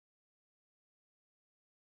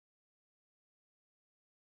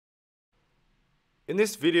In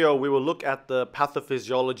this video, we will look at the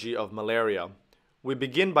pathophysiology of malaria. We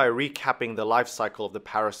begin by recapping the life cycle of the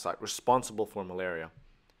parasite responsible for malaria.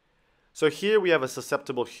 So here we have a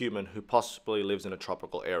susceptible human who possibly lives in a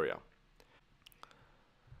tropical area.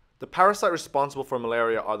 The parasite responsible for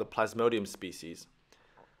malaria are the Plasmodium species.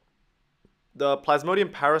 The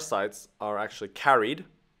Plasmodium parasites are actually carried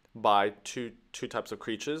by two types of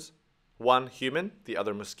creatures, one human, the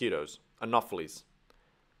other mosquitoes, Anopheles.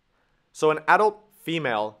 So an adult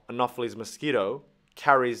female Anopheles mosquito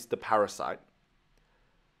carries the parasite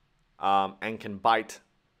and can bite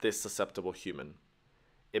this susceptible human.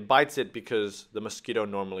 It bites it because the mosquito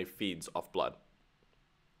normally feeds off blood.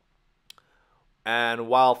 And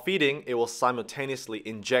while feeding, it will simultaneously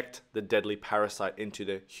inject the deadly parasite into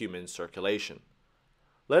the human circulation.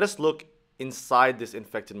 Let us look inside this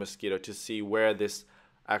infected mosquito to see where this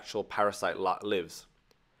actual parasite lives.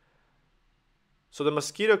 So the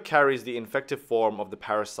mosquito carries the infective form of the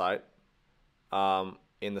parasite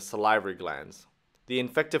in the salivary glands. The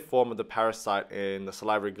infective form of the parasite in the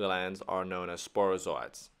salivary glands are known as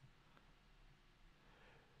sporozoites.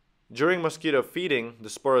 During mosquito feeding, the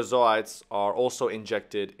sporozoites are also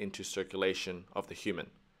injected into circulation of the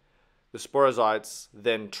human. The sporozoites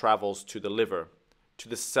then travels to the liver, to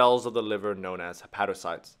the cells of the liver known as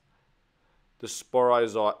hepatocytes. The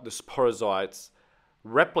sporozoites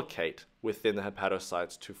replicate within the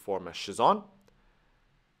hepatocytes to form a schizon,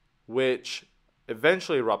 which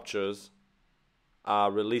eventually ruptures,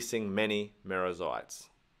 releasing many merozoites.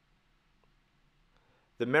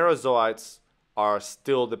 The merozoites are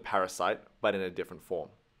still the parasite, but in a different form.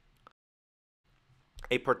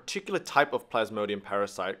 A particular type of Plasmodium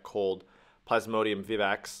parasite called Plasmodium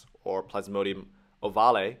vivax or Plasmodium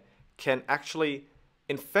ovale can actually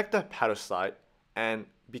infect the hepatocyte and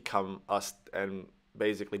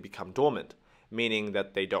basically become dormant, meaning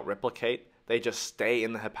that they don't replicate, they just stay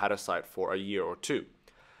in the hepatocyte for a year or two.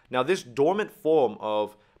 Now, this dormant form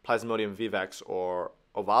of Plasmodium vivax or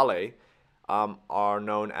ovale are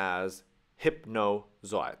known as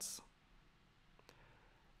hypnozoites.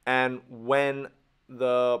 And when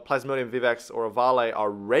the Plasmodium vivax or ovale are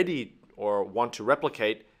ready or want to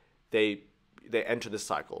replicate, they enter the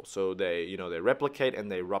cycle. So they replicate and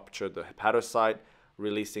they rupture the hepatocyte,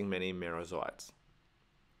 releasing many merozoites.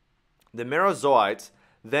 The merozoites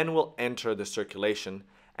then will enter the circulation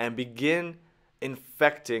and begin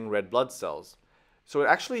infecting red blood cells. So it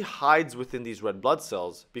actually hides within these red blood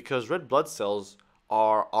cells because red blood cells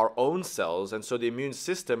are our own cells, and so the immune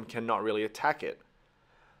system cannot really attack it.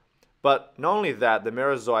 But not only that, the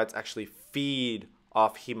merozoites actually feed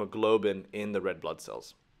off hemoglobin in the red blood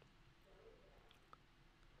cells.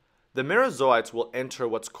 The merozoites will enter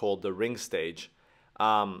what's called the ring stage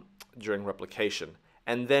during replication,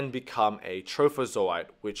 and then become a trophozoite,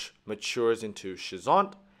 which matures into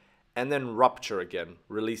schizont, and then rupture again,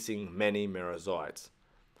 releasing many merozoites.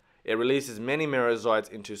 It releases many merozoites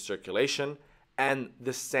into circulation, and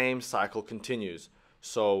the same cycle continues.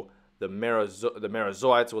 So the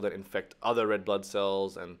merozoites will then infect other red blood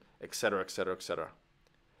cells, and etc., etc., etc.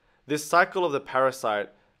 This cycle of the parasite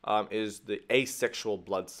is the asexual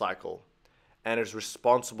blood cycle, and is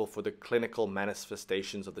responsible for the clinical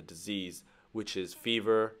manifestations of the disease, which is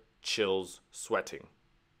fever, chills, sweating.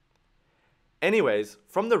 Anyways,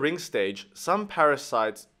 from the ring stage, some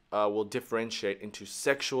parasites will differentiate into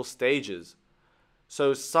sexual stages.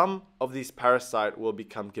 So some of these parasites will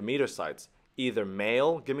become gametocytes, either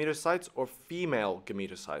male gametocytes or female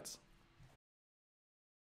gametocytes.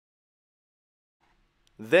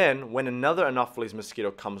 Then, when another Anopheles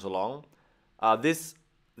mosquito comes along, this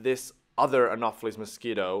other Anopheles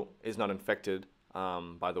mosquito is not infected,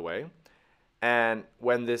 by the way. And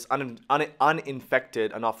when this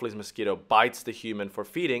uninfected Anopheles mosquito bites the human for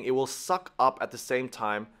feeding, it will suck up at the same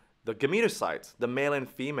time the gametocytes, the male and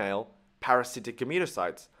female parasitic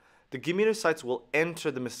gametocytes. The gametocytes will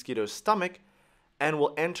enter the mosquito's stomach and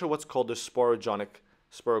will enter what's called the sporogonic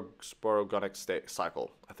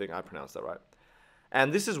cycle. I think I pronounced that right.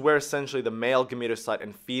 And this is where essentially the male gametocyte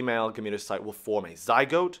and female gametocyte will form a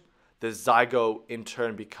zygote. The zygote in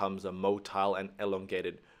turn becomes a motile and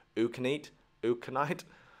elongated eukaryote,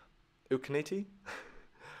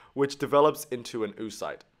 which develops into an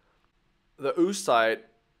oocyte. The oocyte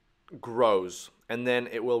grows, and then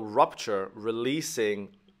it will rupture, releasing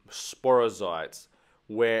sporozoites,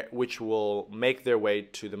 which will make their way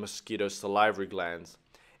to the mosquito's salivary glands.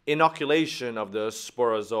 Inoculation of the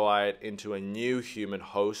sporozoite into a new human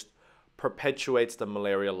host perpetuates the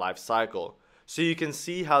malaria life cycle. So you can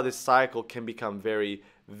see how this cycle can become very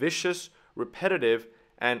vicious, repetitive,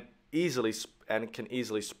 and can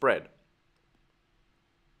easily spread.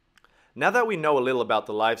 Now that we know a little about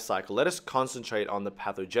the life cycle, let us concentrate on the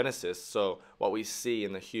pathogenesis, so what we see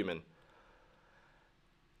in the human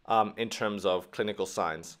in terms of clinical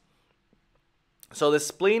signs. So the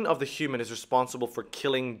spleen of the human is responsible for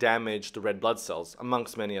killing damaged red blood cells,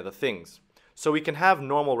 amongst many other things. So we can have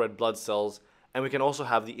normal red blood cells, and we can also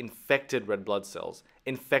have the infected red blood cells,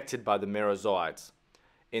 infected by the merozoites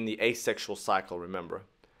in the asexual cycle, remember.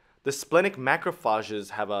 The splenic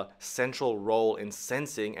macrophages have a central role in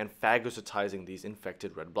sensing and phagocytizing these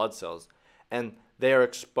infected red blood cells, and they are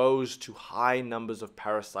exposed to high numbers of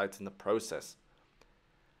parasites in the process.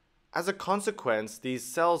 As a consequence,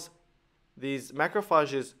 these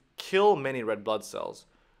macrophages kill many red blood cells,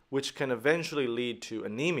 which can eventually lead to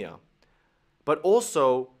anemia, but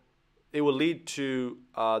also it will lead to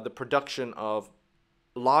the production of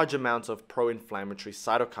large amounts of pro-inflammatory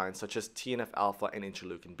cytokines such as TNF-alpha and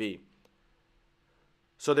interleukin B.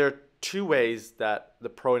 So there are two ways that the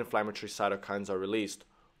pro-inflammatory cytokines are released.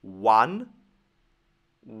 One,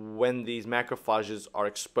 when these macrophages are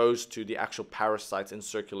exposed to the actual parasites in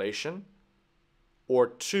circulation, or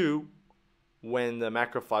two, when the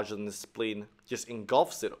macrophage in the spleen just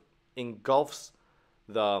engulfs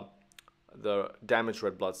the damaged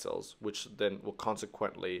red blood cells, which then will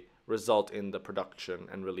consequently result in the production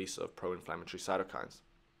and release of pro-inflammatory cytokines.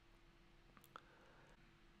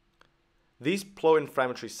 These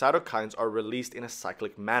pro-inflammatory cytokines are released in a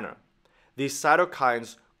cyclic manner. These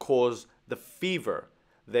cytokines cause the fever.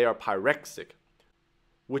 They are pyrexic,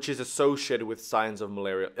 which is associated with signs of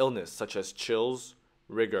malarial illness such as chills,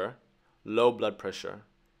 rigor, low blood pressure,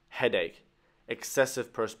 headache,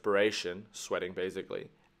 excessive perspiration, sweating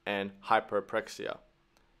basically, and hyperprexia.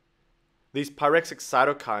 These pyrexic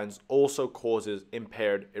cytokines also causes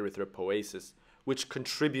impaired erythropoiesis, which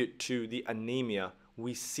contribute to the anemia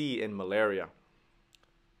we see in malaria.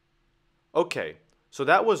 Okay, so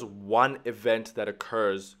that was one event that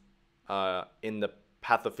occurs in the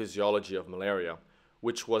pathophysiology of malaria,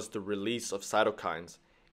 which was the release of cytokines.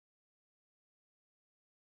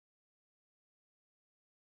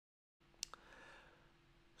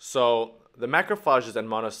 So the macrophages and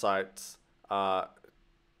monocytes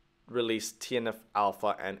release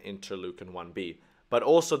TNF-alpha and interleukin 1b, but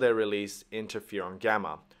also they release interferon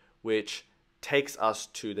gamma, which takes us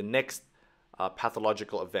to the next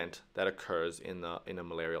pathological event that occurs in a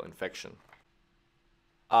malarial infection.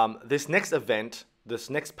 This next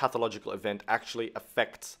pathological event actually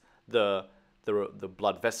affects the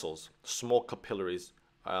blood vessels, small capillaries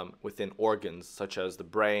within organs such as the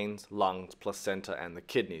brains, lungs, placenta, and the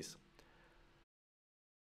kidneys.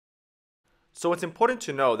 So it's important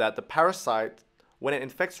to know that the parasite, when it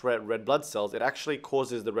infects red blood cells, it actually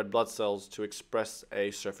causes the red blood cells to express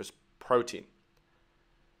a surface protein.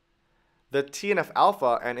 The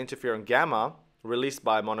TNF-alpha and interferon gamma released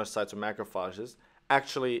by monocytes or macrophages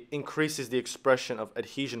actually increases the expression of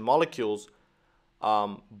adhesion molecules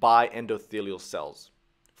by endothelial cells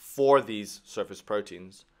for these surface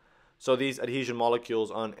proteins. So these adhesion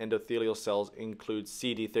molecules on endothelial cells include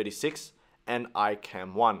CD36 and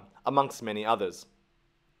ICAM1, amongst many others.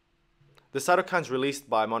 The cytokines released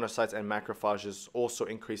by monocytes and macrophages also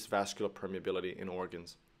increase vascular permeability in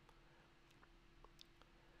organs.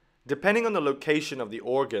 Depending on the location of the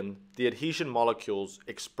organ, the adhesion molecules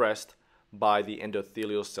expressed by the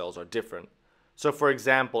endothelial cells are different. So for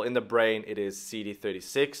example, in the brain, it is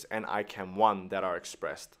CD36 and ICAM1 that are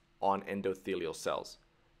expressed on endothelial cells.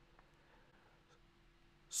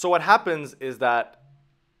 So what happens is that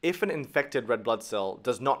if an infected red blood cell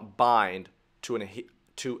does not bind to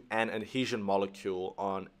an adhesion molecule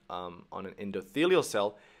on an endothelial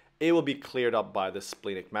cell, it will be cleared up by the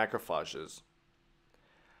splenic macrophages.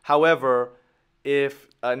 However, if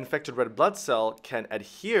an infected red blood cell can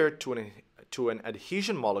adhere to an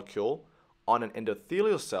adhesion molecule on an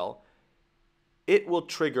endothelial cell, it will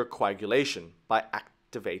trigger coagulation by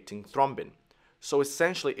activating thrombin. So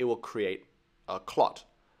essentially, it will create a clot.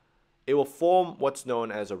 It will form what's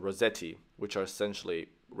known as a rosette, which are essentially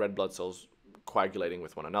red blood cells coagulating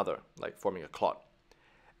with one another, like forming a clot.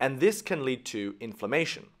 And this can lead to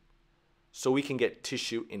inflammation. So we can get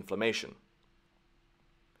tissue inflammation.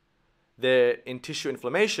 In tissue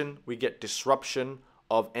inflammation, we get disruption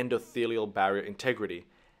of endothelial barrier integrity,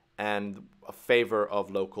 and a favor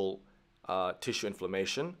of local tissue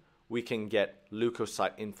inflammation, we can get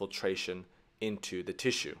leukocyte infiltration into the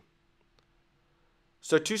tissue.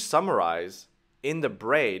 So to summarize, in the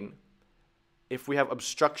brain, if we have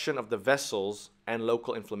obstruction of the vessels and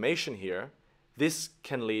local inflammation here, this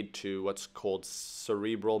can lead to what's called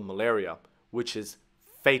cerebral malaria, which is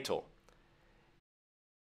fatal.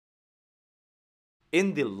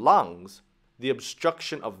 In the lungs, the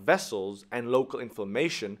obstruction of vessels and local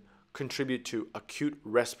inflammation contribute to acute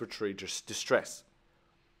respiratory distress.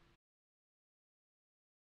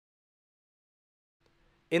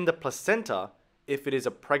 In the placenta, if it is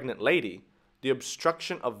a pregnant lady, the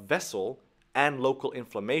obstruction of vessel and local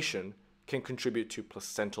inflammation can contribute to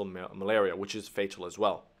placental malaria, which is fatal as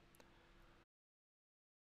well.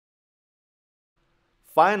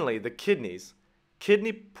 Finally, the kidneys.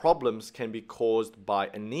 Kidney problems can be caused by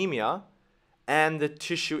anemia and the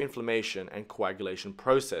tissue inflammation and coagulation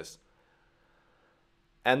process.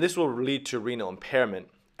 And this will lead to renal impairment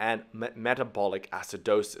and metabolic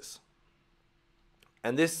acidosis.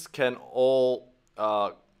 And this can all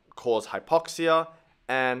cause hypoxia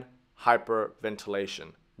and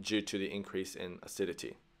hyperventilation due to the increase in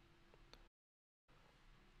acidity.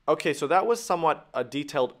 Okay, so that was somewhat a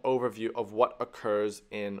detailed overview of what occurs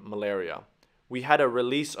in malaria. We had a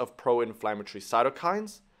release of pro-inflammatory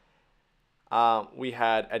cytokines. We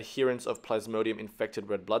had adherence of Plasmodium infected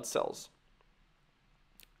red blood cells,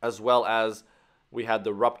 as well as we had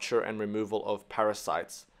the rupture and removal of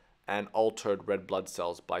parasites and altered red blood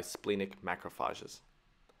cells by splenic macrophages.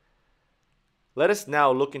 Let us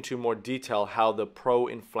now look into more detail how the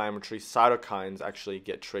pro-inflammatory cytokines actually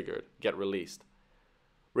get released.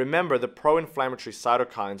 Remember, the pro-inflammatory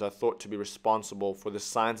cytokines are thought to be responsible for the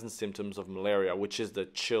signs and symptoms of malaria, which is the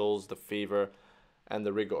chills, the fever, and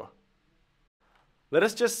the rigor. Let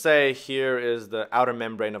us just say here is the outer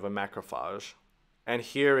membrane of a macrophage, and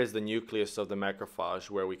here is the nucleus of the macrophage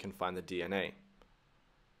where we can find the DNA.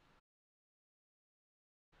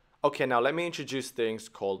 Okay, now let me introduce things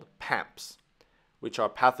called PAMPs, which are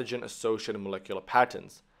pathogen-associated molecular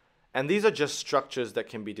patterns, and these are just structures that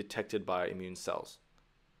can be detected by immune cells.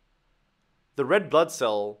 The red blood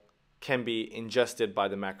cell can be ingested by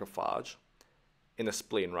the macrophage in the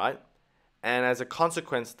spleen, right? And as a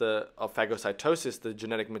consequence of phagocytosis, the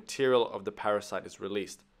genetic material of the parasite is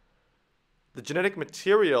released. The genetic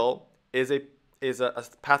material is a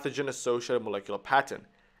pathogen-associated molecular pattern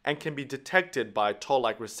and can be detected by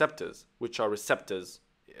toll-like receptors, which are receptors,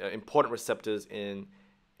 important receptors in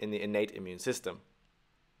the innate immune system.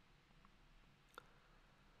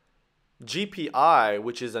 GPI,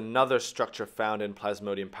 which is another structure found in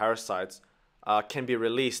Plasmodium parasites, can be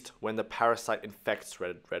released when the parasite infects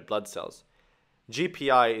red blood cells.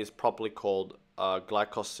 GPI is properly called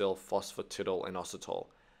glycosyl phosphatidylinositol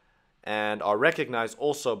and are recognized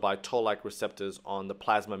also by toll-like receptors on the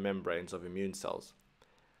plasma membranes of immune cells.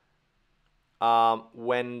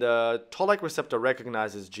 When the toll-like receptor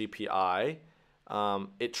recognizes GPI,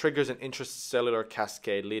 it triggers an intracellular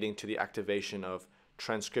cascade leading to the activation of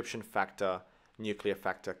transcription factor, nuclear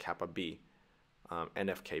factor kappa B,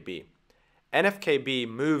 NFKB. NFKB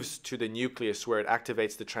moves to the nucleus where it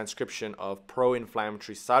activates the transcription of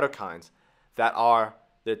pro-inflammatory cytokines that are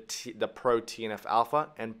the pro-TNF alpha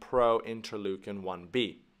and pro-interleukin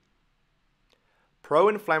 1b.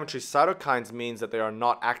 Pro-inflammatory cytokines means that they are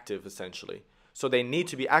not active essentially, so they need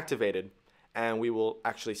to be activated, and we will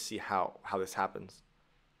actually see how this happens.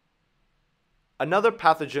 Another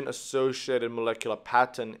pathogen-associated molecular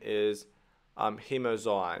pattern is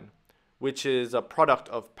hemozoin, which is a product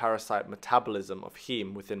of parasite metabolism of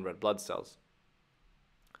heme within red blood cells.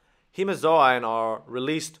 Hemozoin are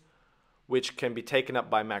released, which can be taken up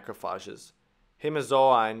by macrophages.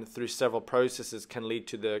 Hemozoin, through several processes, can lead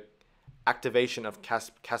to the activation of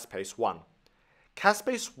caspase-1.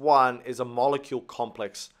 Caspase-1 is a molecule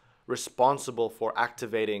complex responsible for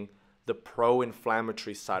activating the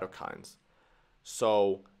pro-inflammatory cytokines.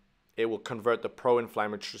 So it will convert the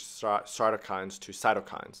pro-inflammatory cytokines to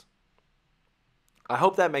cytokines. I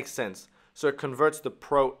hope that makes sense. So it converts the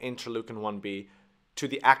pro-interleukin 1b to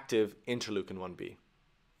the active interleukin 1b.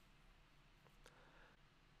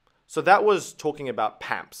 So that was talking about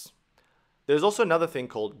PAMPs. There's also another thing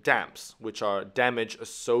called DAMPs, which are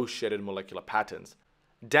damage-associated molecular patterns.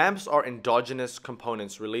 DAMPs are endogenous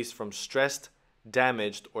components released from stressed,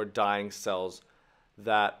 damaged, or dying cells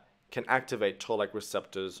that can activate toll-like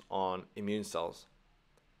receptors on immune cells.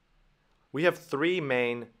 We have three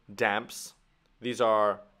main DAMPs. These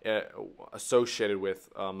are associated with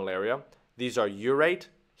malaria. These are urate,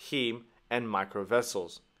 heme, and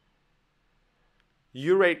microvessels.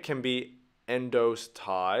 Urate can be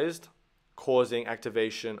endostized, causing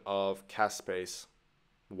activation of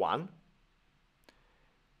caspase-1.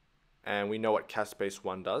 And we know what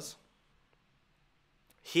caspase-1 does.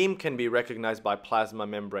 Heme can be recognized by plasma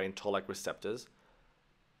membrane toll-like receptors.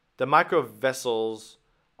 The microvessels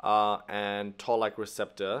and toll-like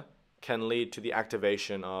receptor can lead to the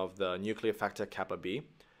activation of the nuclear factor kappa B,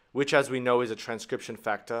 which as we know is a transcription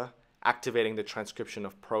factor activating the transcription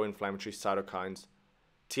of pro-inflammatory cytokines,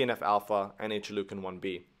 TNF-alpha and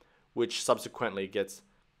interleukin-1b, which subsequently gets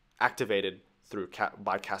activated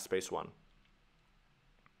by caspase-1.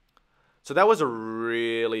 So that was a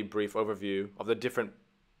really brief overview of the different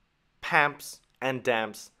PAMPs and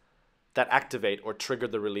DAMPs that activate or trigger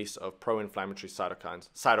the release of pro-inflammatory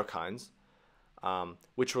cytokines,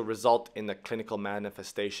 which will result in the clinical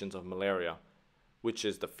manifestations of malaria, which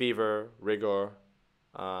is the fever, rigor.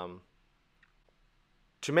 To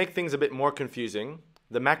make things a bit more confusing,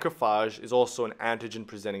 the macrophage is also an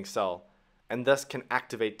antigen-presenting cell, and thus can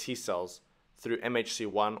activate T cells through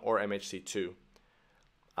MHC1 or MHC2,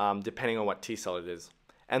 depending on what T cell it is.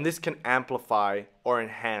 And this can amplify or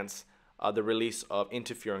enhance the release of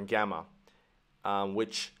interferon gamma,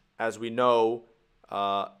 which, as we know,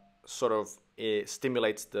 it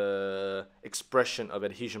stimulates the expression of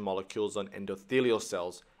adhesion molecules on endothelial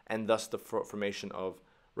cells, and thus the formation of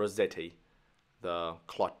rosette, the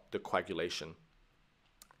coagulation,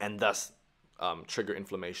 and thus trigger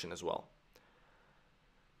inflammation as well.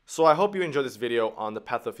 So I hope you enjoyed this video on the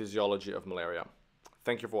pathophysiology of malaria.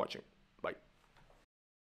 Thank you for watching.